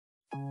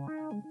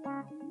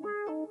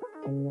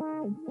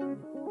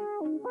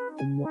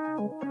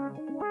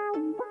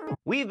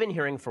We've been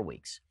hearing for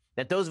weeks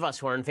that those of us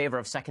who are in favor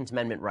of Second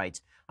Amendment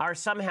rights are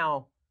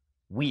somehow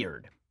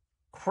weird,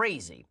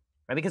 crazy,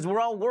 right? Because we're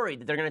all worried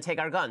that they're going to take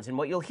our guns. And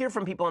what you'll hear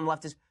from people on the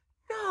left is,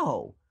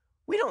 no,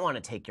 we don't want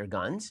to take your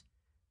guns.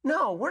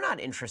 No, we're not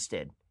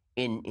interested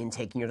in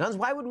taking your guns.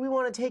 Why would we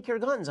want to take your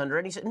guns under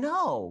any...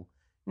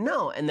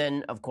 No. And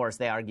then, of course,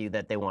 they argue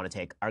that they want to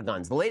take our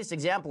guns. The latest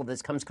example of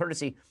this comes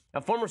courtesy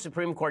of former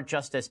Supreme Court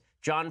Justice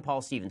John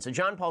Paul Stevens. So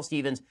John Paul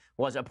Stevens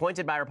was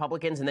appointed by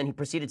Republicans, and then he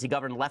proceeded to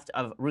govern left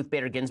of Ruth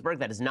Bader Ginsburg.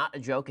 That is not a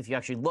joke. If you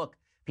actually look,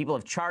 people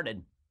have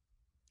charted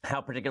how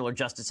particular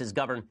justices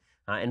govern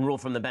and rule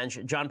from the bench.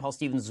 John Paul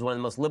Stevens was one of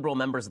the most liberal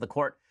members of the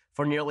court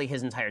for nearly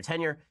his entire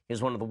tenure. He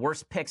was one of the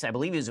worst picks. I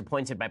believe he was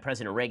appointed by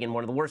President Reagan,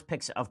 one of the worst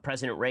picks of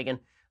President Reagan.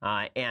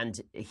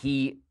 And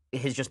he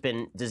has just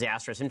been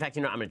disastrous. In fact,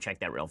 I'm going to check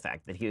that real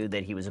fact that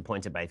he was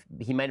appointed by,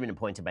 he might have been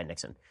appointed by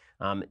Nixon.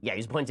 He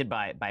was appointed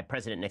by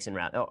President Nixon.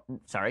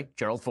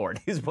 Gerald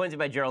Ford. He was appointed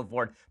by Gerald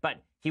Ford,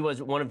 but he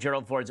was one of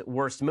Gerald Ford's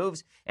worst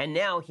moves. And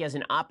now he has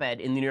an op-ed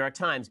in the New York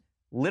Times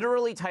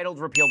literally titled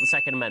Repeal the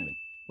Second Amendment,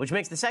 which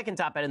makes the second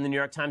op-ed in the New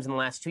York Times in the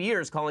last 2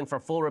 years, calling for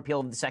full repeal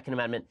of the Second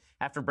Amendment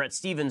after Bret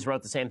Stephens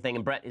wrote the same thing,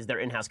 and Bret is their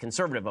in-house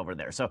conservative over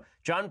there. So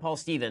John Paul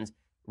Stevens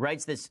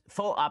writes this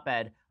full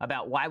op-ed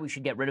about why we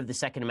should get rid of the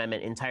Second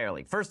Amendment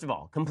entirely. First of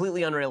all,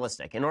 completely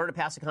unrealistic. In order to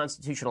pass a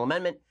constitutional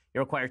amendment, you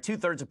require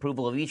 2/3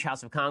 approval of each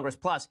House of Congress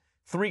plus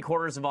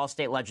 3/4 of all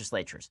state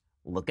legislatures.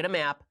 Look at a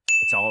map.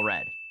 It's all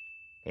red.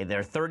 Okay, there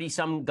are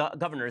 30-some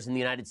governors in the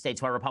United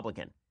States who are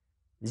Republican.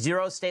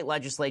 0 state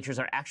legislatures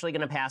are actually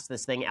going to pass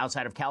this thing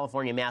outside of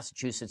California,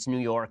 Massachusetts, New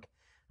York,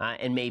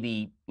 and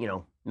maybe,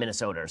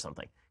 Minnesota or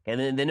something.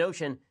 And the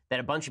notion that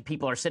a bunch of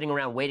people are sitting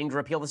around waiting to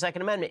repeal the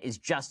Second Amendment is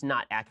just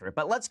not accurate.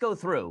 But let's go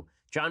through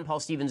John Paul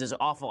Stevens'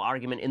 awful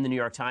argument in the New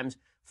York Times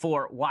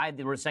for why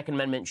the Second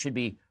Amendment should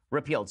be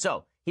repealed.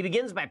 So he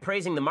begins by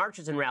praising the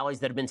marches and rallies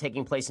that have been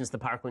taking place since the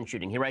Parkland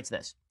shooting. He writes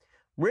this: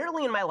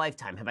 "Rarely in my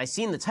lifetime have I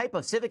seen the type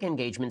of civic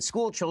engagement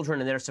school children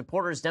and their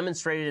supporters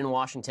demonstrated in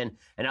Washington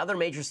and other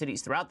major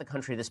cities throughout the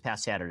country this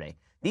past Saturday.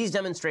 These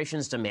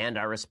demonstrations demand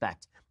our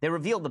respect. They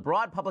revealed the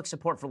broad public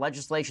support for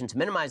legislation to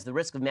minimize the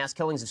risk of mass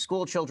killings of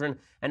school children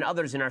and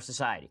others in our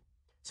society."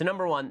 So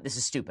number one, this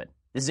is stupid.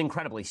 This is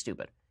incredibly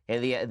stupid.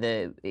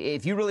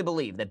 If you really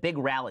believe that big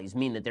rallies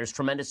mean that there's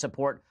tremendous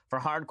support for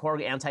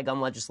hardcore anti-gun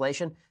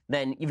legislation,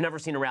 then you've never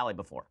seen a rally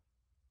before.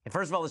 And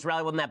first of all, this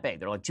rally wasn't that big.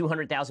 There were like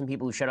 200,000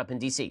 people who showed up in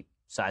D.C.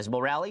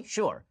 Sizable rally?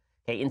 Sure.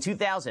 Okay, in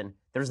 2000,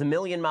 there was the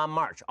Million Mom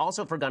March,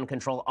 also for gun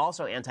control,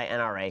 also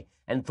anti-NRA,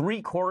 and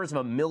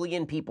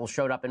 750,000 people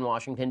showed up in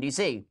Washington,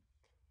 D.C.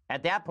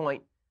 At that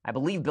point, I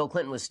believe Bill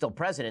Clinton was still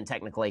president,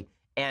 technically,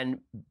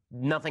 and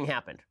nothing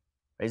happened.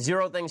 Right?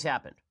 0 things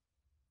happened.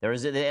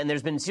 There's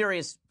been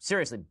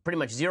seriously, pretty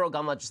much 0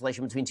 gun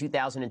legislation between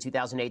 2000 and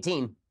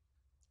 2018,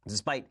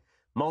 despite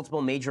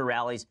multiple major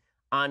rallies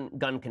on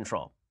gun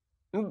control.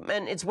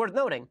 And it's worth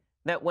noting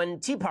that when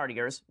Tea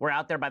Partiers were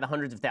out there by the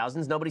hundreds of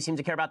thousands, nobody seemed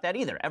to care about that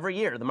either. Every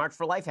year, the March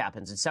for Life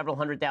happens. It's several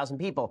 100,000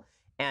 people,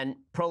 and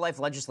pro-life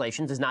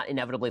legislation does not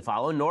inevitably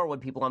follow, nor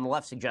would people on the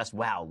left suggest,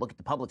 wow, look at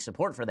the public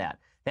support for that.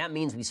 That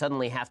means we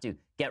suddenly have to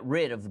get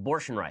rid of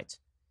abortion rights.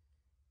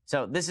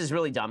 So this is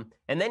really dumb.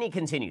 And then he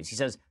continues. He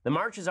says, "The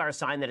marches are a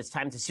sign that it's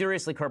time to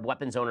seriously curb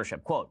weapons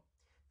ownership." Quote,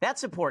 "That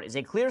support is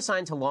a clear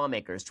sign to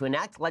lawmakers to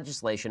enact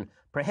legislation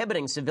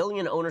prohibiting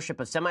civilian ownership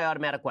of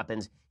semi-automatic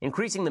weapons,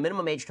 increasing the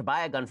minimum age to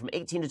buy a gun from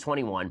 18 to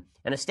 21,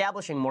 and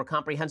establishing more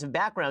comprehensive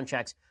background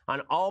checks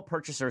on all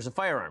purchasers of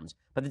firearms.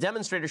 But the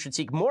demonstrators should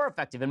seek more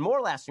effective and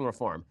more lasting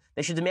reform.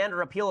 They should demand a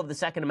repeal of the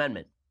Second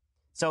Amendment."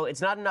 So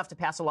it's not enough to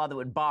pass a law that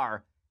would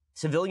bar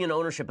civilian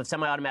ownership of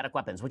semi-automatic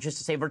weapons, which is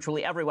to say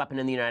virtually every weapon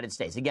in the United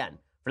States. Again,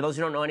 for those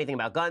who don't know anything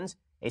about guns,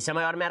 a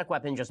semi-automatic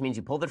weapon just means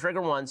you pull the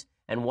trigger once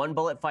and one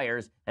bullet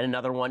fires and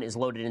another one is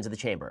loaded into the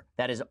chamber.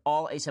 That is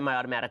all a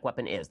semi-automatic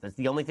weapon is. That's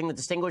the only thing that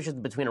distinguishes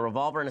between a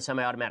revolver and a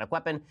semi-automatic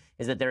weapon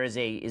is that there is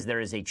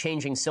a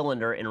changing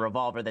cylinder in a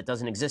revolver that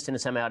doesn't exist in a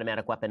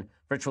semi-automatic weapon.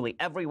 Virtually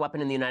every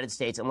weapon in the United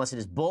States, unless it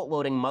is bolt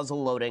loading,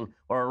 muzzle loading,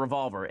 or a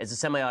revolver, is a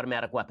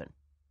semi-automatic weapon.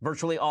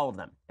 Virtually all of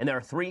them. And there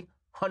are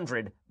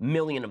 300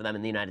 million of them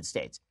in the United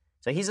States.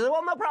 So he says,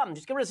 well, no problem.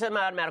 Just get rid of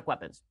semi-automatic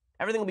weapons.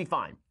 Everything will be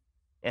fine.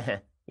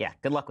 Yeah,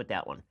 good luck with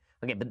that one.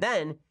 Okay, but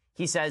then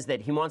he says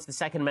that he wants the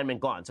Second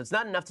Amendment gone. So it's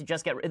not enough to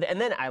just get rid. And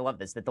then I love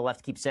this, that the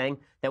left keeps saying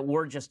that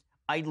we're just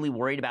idly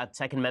worried about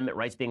Second Amendment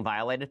rights being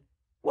violated.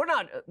 We're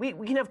not. We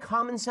can have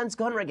common sense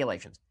gun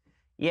regulations.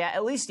 Yeah,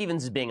 at least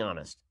Stevens is being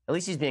honest. At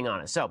least he's being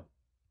honest. So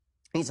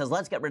he says,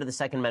 let's get rid of the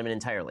Second Amendment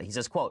entirely. He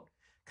says, quote,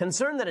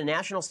 "Concern that a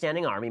national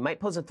standing army might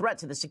pose a threat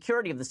to the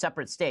security of the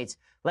separate states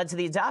led to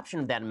the adoption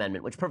of that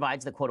amendment, which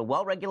provides that, quote, a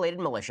well-regulated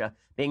militia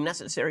being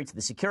necessary to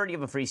the security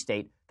of a free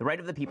state, the right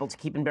of the people to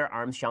keep and bear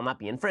arms shall not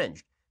be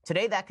infringed.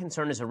 Today, that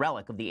concern is a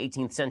relic of the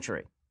 18th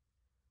century."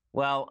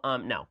 Well,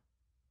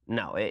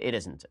 no, it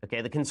isn't.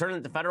 Okay, the concern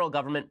that the federal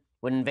government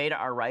would invade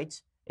our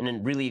rights in a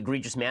really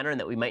egregious manner and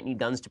that we might need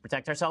guns to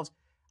protect ourselves,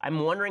 I'm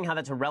wondering how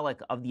that's a relic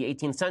of the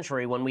 18th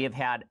century when we have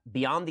had,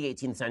 beyond the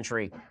 18th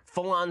century,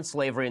 full-on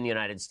slavery in the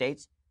United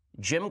States,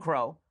 Jim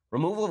Crow,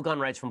 removal of gun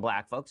rights from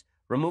black folks,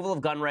 removal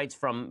of gun rights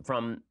from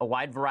a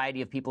wide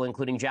variety of people,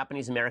 including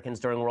Japanese Americans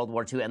during World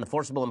War II, and the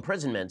forcible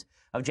imprisonment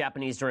of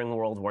Japanese during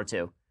World War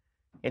II.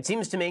 It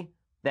seems to me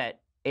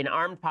that an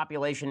armed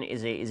population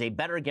is a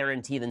better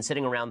guarantee than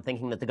sitting around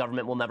thinking that the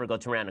government will never go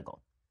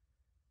tyrannical.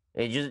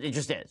 It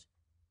just is.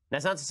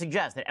 That's not to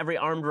suggest that every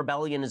armed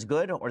rebellion is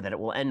good or that it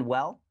will end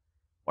well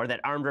or that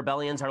armed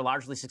rebellions are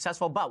largely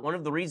successful. But one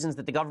of the reasons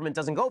that the government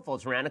doesn't go full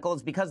tyrannical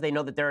is because they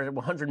know that there are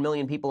 100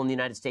 million people in the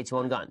United States who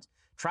own guns.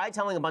 Try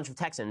telling a bunch of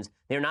Texans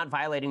they're not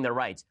violating their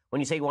rights when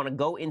you say you want to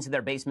go into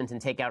their basement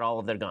and take out all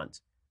of their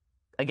guns.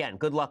 Again,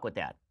 good luck with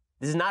that.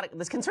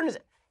 This concern is,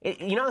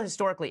 you know how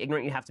historically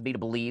ignorant you have to be to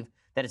believe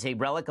that it's a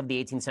relic of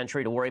the 18th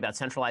century to worry about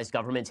centralized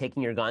government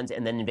taking your guns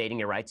and then invading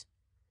your rights?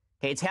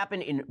 Okay, it's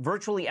happened in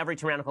virtually every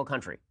tyrannical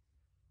country.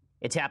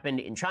 It's happened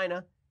in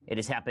China. It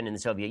has happened in the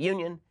Soviet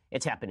Union.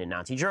 It's happened in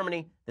Nazi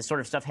Germany. This sort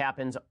of stuff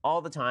happens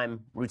all the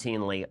time,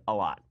 routinely, a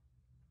lot.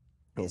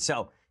 Okay,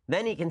 so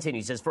then he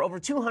continues, he says, for over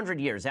 200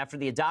 years after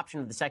the adoption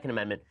of the Second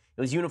Amendment,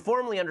 it was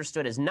uniformly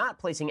understood as not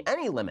placing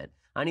any limit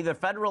on either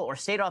federal or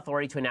state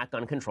authority to enact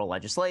gun control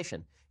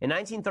legislation. In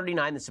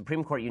 1939, the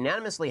Supreme Court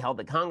unanimously held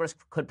that Congress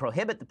could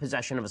prohibit the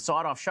possession of a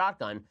sawed-off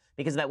shotgun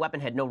because that weapon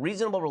had no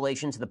reasonable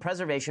relation to the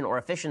preservation or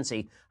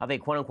efficiency of a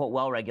quote-unquote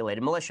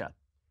well-regulated militia.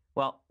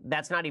 Well,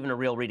 that's not even a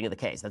real reading of the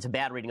case. That's a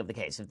bad reading of the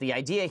case. If the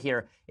idea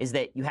here is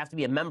that you have to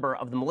be a member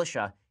of the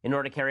militia in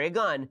order to carry a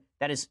gun,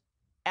 that is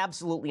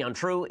absolutely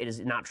untrue. It is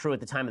not true at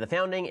the time of the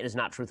founding. It is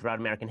not true throughout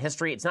American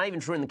history. It's not even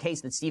true in the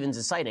case that Stevens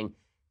is citing.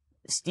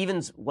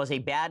 Stevens was a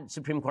bad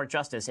Supreme Court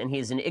justice, and he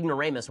is an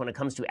ignoramus when it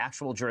comes to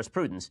actual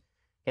jurisprudence.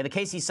 Okay, the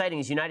case he's citing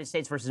is United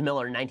States versus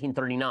Miller in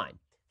 1939.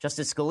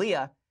 Justice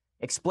Scalia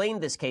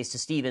explained this case to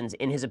Stevens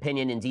in his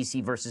opinion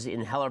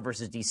in Heller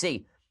versus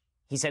D.C.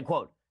 He said,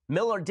 quote,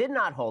 Miller did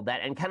not hold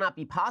that and cannot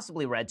be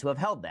possibly read to have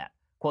held that.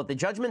 Quote, the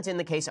judgment in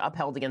the case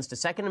upheld against a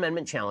Second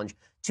Amendment challenge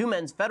two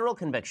men's federal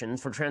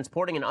convictions for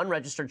transporting an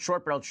unregistered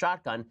short-barreled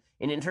shotgun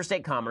in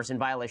interstate commerce in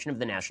violation of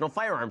the National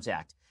Firearms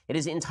Act. It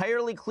is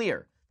entirely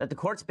clear that the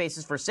court's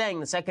basis for saying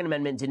the Second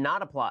Amendment did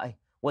not apply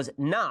was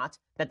not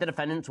that the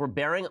defendants were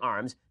bearing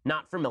arms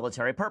not for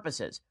military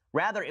purposes.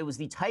 Rather, it was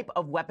the type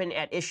of weapon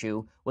at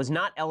issue was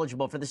not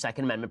eligible for the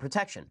Second Amendment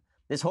protection.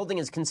 This holding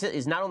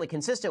is not only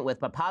consistent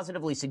with, but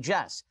positively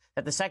suggests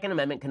that the Second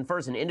Amendment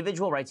confers an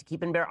individual right to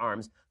keep and bear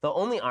arms, though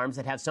only arms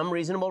that have some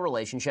reasonable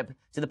relationship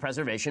to the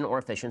preservation or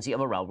efficiency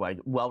of a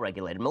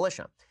well-regulated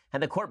militia.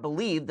 Had the court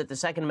believed that the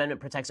Second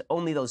Amendment protects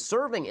only those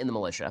serving in the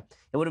militia,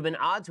 it would have been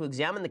odd to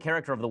examine the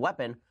character of the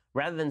weapon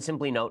rather than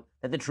simply note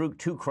that the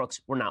two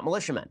crooks were not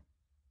militiamen.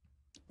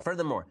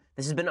 Furthermore,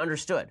 this has been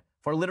understood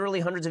for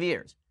literally hundreds of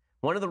years.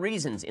 One of the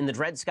reasons in the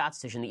Dred Scott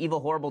decision, the evil,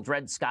 horrible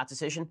Dred Scott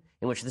decision,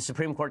 in which the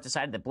Supreme Court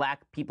decided that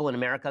black people in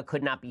America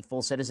could not be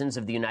full citizens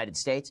of the United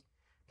States,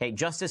 okay,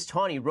 Justice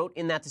Taney wrote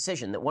in that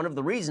decision that one of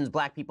the reasons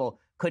black people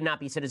could not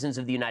be citizens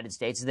of the United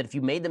States is that if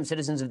you made them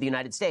citizens of the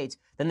United States,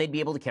 then they'd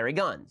be able to carry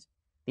guns.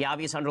 The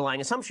obvious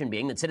underlying assumption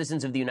being that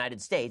citizens of the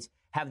United States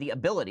have the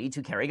ability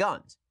to carry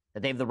guns,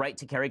 that they have the right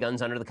to carry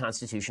guns under the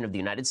Constitution of the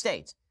United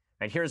States.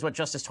 Right, here's what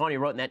Justice Taney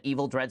wrote in that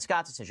evil Dred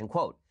Scott decision,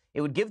 quote,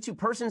 it would give to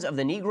persons of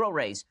the Negro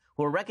race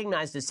who are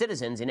recognized as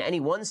citizens in any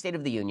one state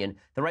of the Union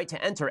the right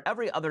to enter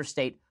every other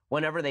state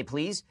whenever they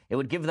please. It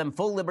would give them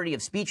full liberty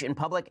of speech in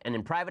public and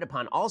in private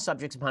upon all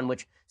subjects upon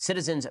which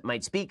citizens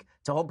might speak,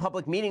 to hold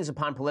public meetings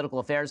upon political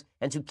affairs,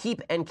 and to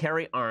keep and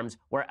carry arms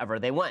wherever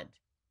they went.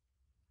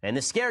 And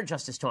this scared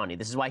Justice Taney.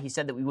 This is why he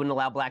said that we wouldn't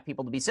allow black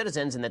people to be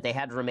citizens and that they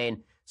had to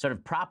remain sort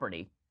of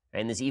property.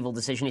 In this evil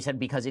decision, he said,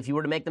 because if you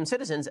were to make them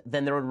citizens,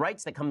 then there are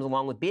rights that comes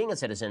along with being a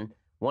citizen.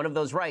 One of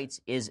those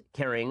rights is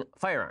carrying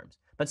firearms.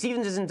 But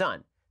Stevens isn't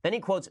done. Then he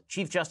quotes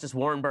Chief Justice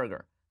Warren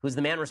Burger, who's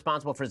the man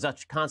responsible for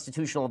such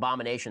constitutional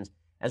abominations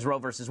as Roe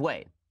versus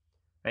Wade.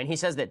 And he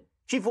says that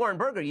Chief Warren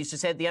Burger used to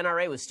say that the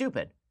NRA was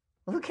stupid.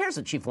 Well, who cares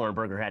what Chief Warren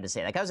Burger had to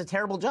say? That guy was a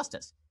terrible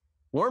justice.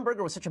 Warren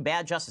Burger was such a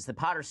bad justice that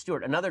Potter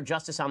Stewart, another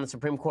justice on the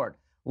Supreme Court,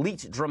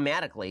 leaked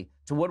dramatically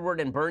to Woodward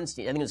and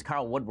Bernstein. I think it was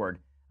Carl Woodward.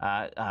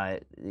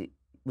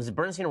 Was it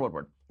Bernstein or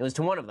Woodward? It was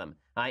to one of them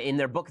in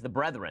their book, The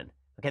Brethren.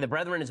 Okay, The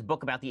Brethren is a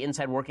book about the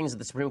inside workings of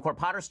the Supreme Court.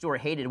 Potter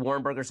Stewart hated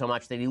Warren Burger so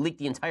much that he leaked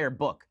the entire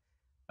book,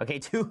 okay,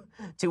 to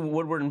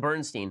Woodward and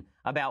Bernstein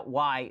about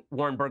why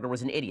Warren Burger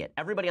was an idiot.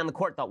 Everybody on the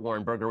court thought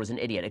Warren Burger was an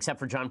idiot, except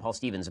for John Paul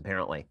Stevens,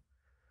 apparently.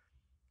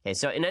 Okay,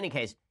 so in any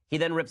case, he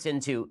then rips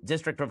into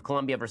District of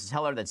Columbia versus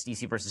Heller, that's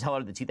D.C. versus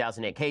Heller, the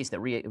 2008 case that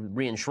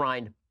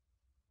re-enshrined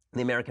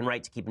the American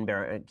right to keep and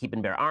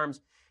bear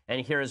arms.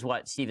 And here is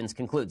what Stevens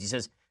concludes. He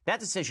says, that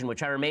decision,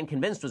 which I remain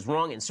convinced was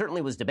wrong and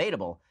certainly was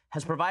debatable,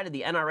 has provided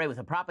the NRA with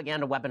a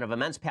propaganda weapon of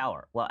immense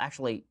power. Well,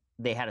 actually,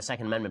 they had a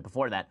Second Amendment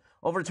before that.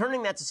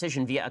 Overturning that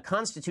decision via a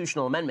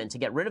constitutional amendment to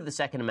get rid of the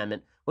Second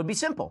Amendment would be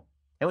simple.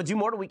 It would do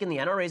more to weaken the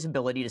NRA's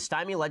ability to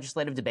stymie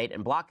legislative debate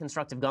and block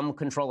constructive gun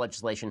control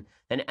legislation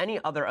than any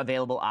other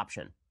available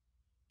option.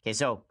 Okay,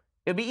 so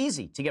it would be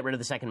easy to get rid of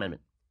the Second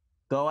Amendment.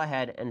 Go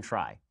ahead and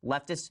try.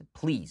 Leftists,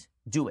 please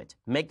do it.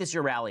 Make this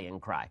your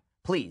rallying cry.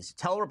 Please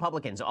tell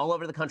Republicans all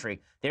over the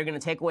country they're going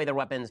to take away their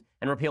weapons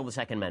and repeal the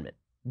Second Amendment.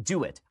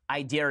 Do it.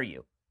 I dare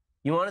you.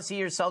 You want to see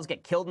yourselves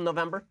get killed in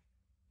November?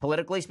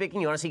 Politically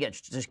speaking? You want to see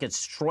just get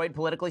destroyed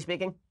politically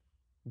speaking?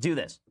 Do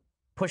this.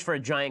 Push for a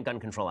giant gun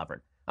control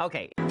effort.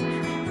 Okay.